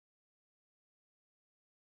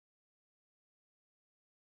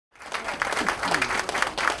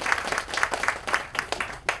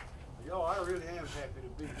happy to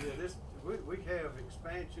be here. We have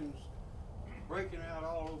expansions breaking out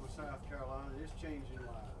all over South Carolina. It's changing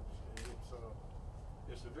lives, and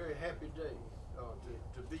it's a very happy day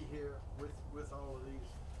to be here with all of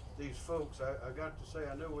these folks. I got to say,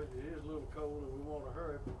 I know it is a little cold and we want to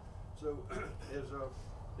hurry, but so as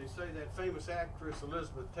they say, that famous actress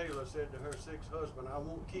Elizabeth Taylor said to her sixth husband, "I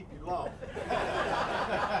won't keep you long."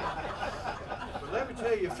 But let me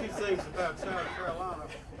tell you a few things about South Carolina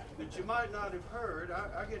that you might not have heard.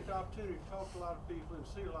 I get the opportunity to talk to a lot of people and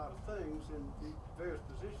see a lot of things in the various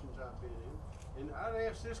positions I've been in. And I'd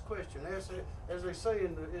ask this question, as they say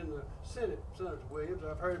in the Senate, Senator Williams,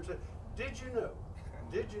 I've heard him say, "Did you know?"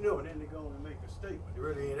 Did you know? And then they're going to make a statement. They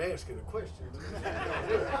really ain't asking a question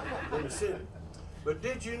in the Senate. But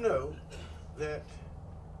did you know that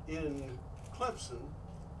in Clemson,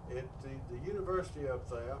 at the university up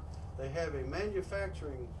there, they have a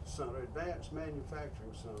manufacturing center, advanced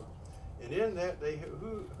manufacturing center, and in that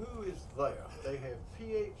who is there? They have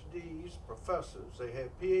PhDs, professors, they have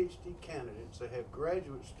PhD candidates, they have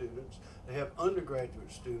graduate students, they have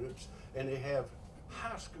undergraduate students, and they have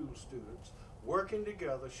high school students working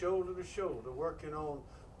together, shoulder to shoulder, working on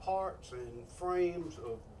parts and frames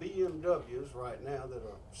of BMWs right now that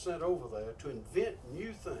are sent over there to invent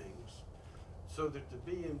new things so that the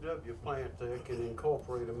BMW plant there can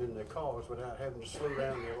incorporate them in their cars without having to slow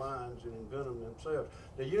down their lines and invent them themselves.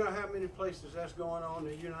 Now, you know how many places that's going on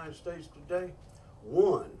in the United States today?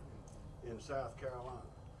 One in South Carolina.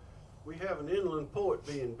 We have an inland port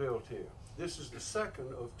being built here. This is the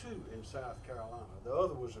second of two in South Carolina. The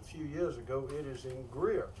other was a few years ago. It is in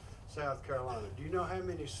Greer, South Carolina. Do you know how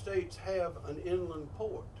many states have an inland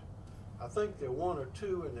port? I think they're one or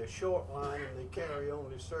two, and they're short line, and they carry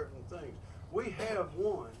only certain things. We have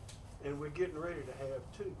one, and we're getting ready to have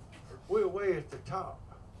two. We're way at the top.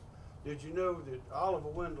 Did you know that Oliver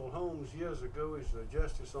Wendell Holmes years ago, as a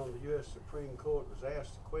justice on the U.S. Supreme Court, was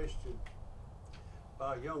asked a question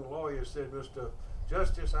by a young lawyer, said, "Mr.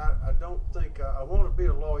 Justice, I don't think, I want to be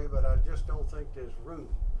a lawyer, but I just don't think there's room.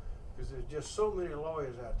 Because there's just so many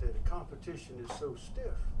lawyers out there. The competition is so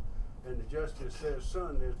stiff." And the justice says,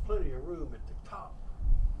 "Son, there's plenty of room at the top.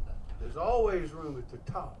 There's always room at the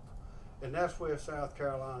top." And that's where South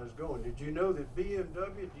Carolina is going. Did you know that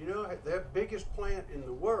BMW, do you know their biggest plant in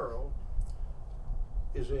the world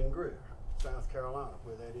is in Greer, South Carolina,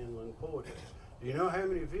 where that inland port is? Do you know how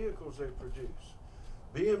many vehicles they produce?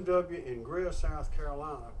 BMW in Greer, South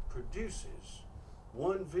Carolina produces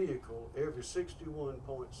one vehicle every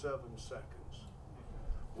 61.7 seconds.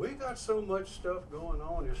 We got so much stuff going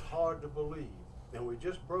on, it's hard to believe. And we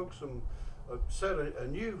just set a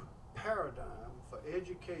new paradigm for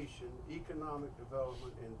education, economic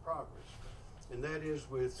development, and progress. And that is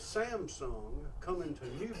with Samsung coming to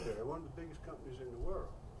Newberry, one of the biggest companies in the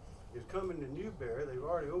world, is coming to Newberry. They've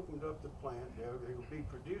already opened up the plant there. They will be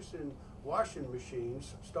producing washing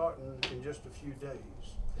machines starting in just a few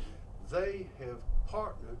days. They have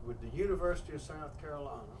partnered with the University of South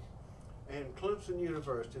Carolina and Clemson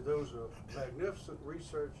University. Those are magnificent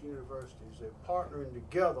research universities. They're partnering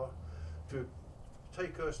together to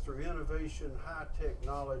take us through innovation, high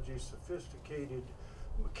technology, sophisticated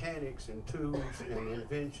mechanics and tools and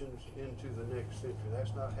inventions into the next century.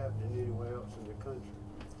 That's not happening anywhere else in the country.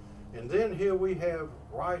 And then here we have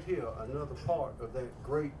right here another part of that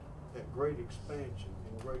great expansion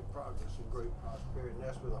and great progress and great prosperity, and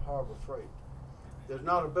that's with the Harbor Freight. There's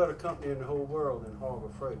not a better company in the whole world than Harbor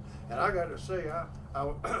Freight. And I got to say, I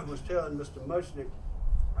was telling Mr. Muchnick,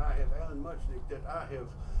 Alan Muchnick, that I have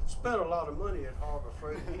spent a lot of money at Harbor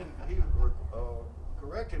Freight. He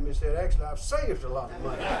corrected me and said, "Actually, I've saved a lot of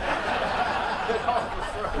money at Harbor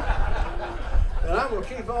Freight." And I'm going to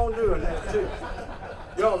keep on doing that too.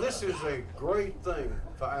 Y'all, this is a great thing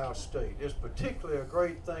for our state. It's particularly a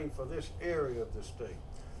great thing for this area of the state.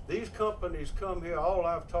 These companies come here, all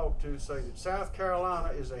I've talked to say that South Carolina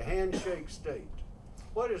is a handshake state.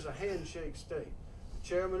 What is a handshake state? The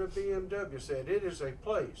chairman of BMW said it is a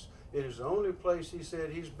place, it is the only place he said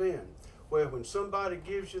he's been, where when somebody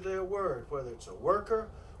gives you their word, whether it's a worker,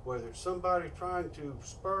 whether it's somebody trying to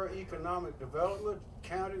spur economic development,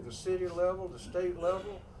 county, the city level, the state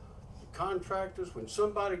level, contractors, when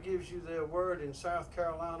somebody gives you their word in South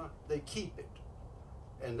Carolina, they keep it.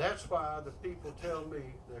 And that's why the people tell me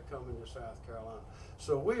they're coming to South Carolina.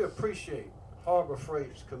 So we appreciate Harbor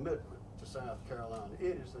Freight's commitment to South Carolina.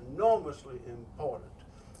 It is enormously important.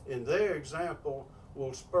 And their example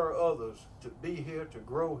will spur others to be here, to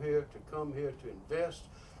grow here, to come here, to invest.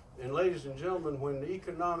 And ladies and gentlemen, when the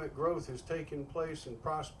economic growth is taking place and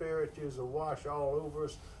prosperity is awash all over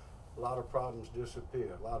us, a lot of problems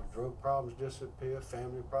disappear. A lot of drug problems disappear,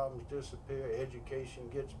 family problems disappear, education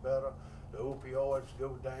gets better, the opioids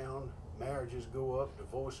go down, marriages go up,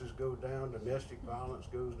 divorces go down, domestic violence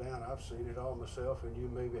goes down. I've seen it all myself, and you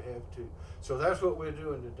maybe have too. So that's what we're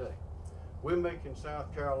doing today. We're making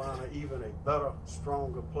South Carolina even a better,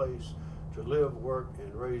 stronger place to live, work,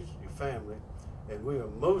 and raise your family. And we are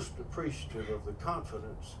most appreciative of the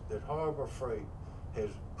confidence that Harbor Freight has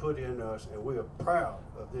put in us, and we are proud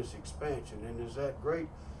of this expansion. And as that great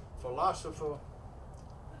philosopher,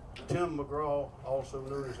 Tim McGraw, also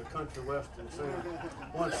known as a country western singer,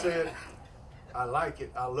 once said, "I like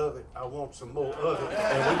it, I love it, I want some more of it,"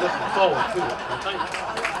 and we're looking forward to it. And thank you.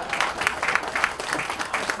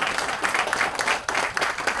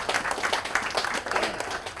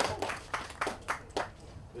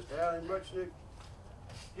 Mr. Alan Muchnick,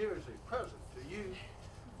 here is a present to you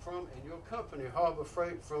from and your company, Harbor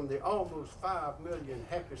Freight, from the almost 5 million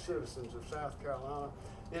happy citizens of South Carolina.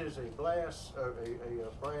 It is a brass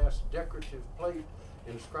decorative plate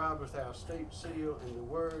inscribed with our state seal and the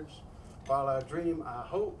words, "While I dream, I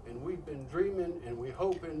hope," and we've been dreaming and we're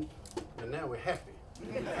hoping, and now we're happy.